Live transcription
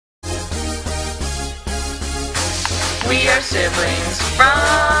We are siblings from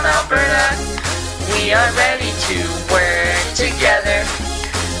Alberta. We are ready to work together,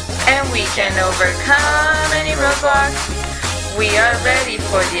 and we can overcome any roadblock. We are ready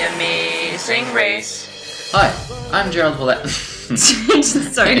for the amazing race. Hi, I'm Gerald Ouellette.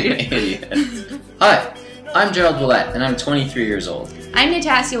 Sorry. Idiot. Hi, I'm Gerald Ouellette, and I'm 23 years old. I'm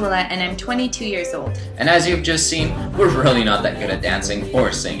Natasia Ouellette, and I'm 22 years old. And as you've just seen, we're really not that good at dancing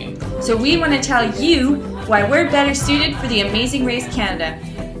or singing. So we want to tell you why we're better suited for the Amazing Race Canada.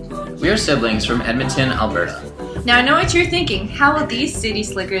 We are siblings from Edmonton, Alberta. Now I know what you're thinking, how will these city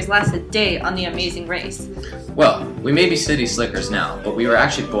slickers last a day on the Amazing Race? Well, we may be city slickers now, but we were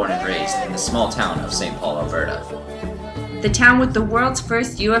actually born and raised in the small town of St. Paul, Alberta. The town with the world's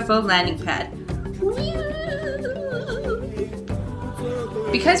first UFO landing pad.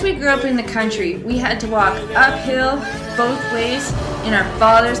 Because we grew up in the country, we had to walk uphill both ways in our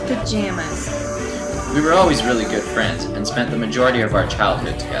father's pajamas. We were always really good friends and spent the majority of our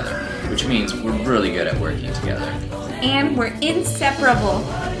childhood together, which means we're really good at working together. And we're inseparable.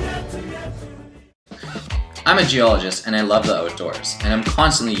 I'm a geologist and I love the outdoors, and I'm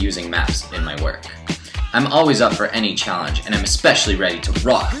constantly using maps in my work. I'm always up for any challenge, and I'm especially ready to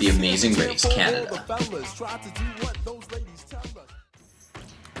rock the Amazing Race Canada.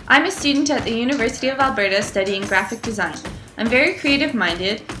 I'm a student at the University of Alberta studying graphic design. I'm very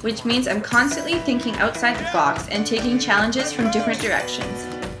creative-minded, which means I'm constantly thinking outside the box and taking challenges from different directions.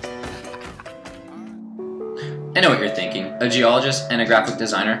 I know what you're thinking. A geologist and a graphic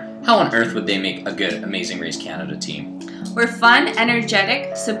designer? How on earth would they make a good Amazing Race Canada team? We're fun,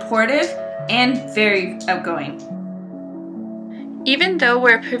 energetic, supportive, and very outgoing. Even though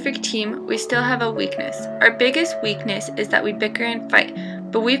we're a perfect team, we still have a weakness. Our biggest weakness is that we bicker and fight,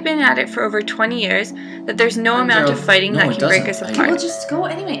 but we've been at it for over 20 years that there's no amount of fighting that can break us apart. Well, just go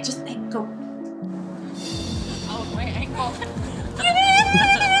anyway, just go. Oh, my ankle.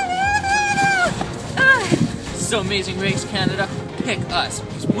 So Amazing Race Canada, pick us,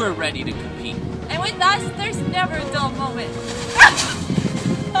 because we're ready to compete. And with us, there's never a dull moment.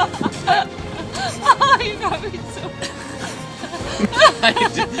 Oh, you got me so... I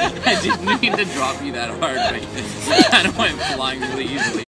didn't mean to drop you that hard, but I kind of went flying really easily.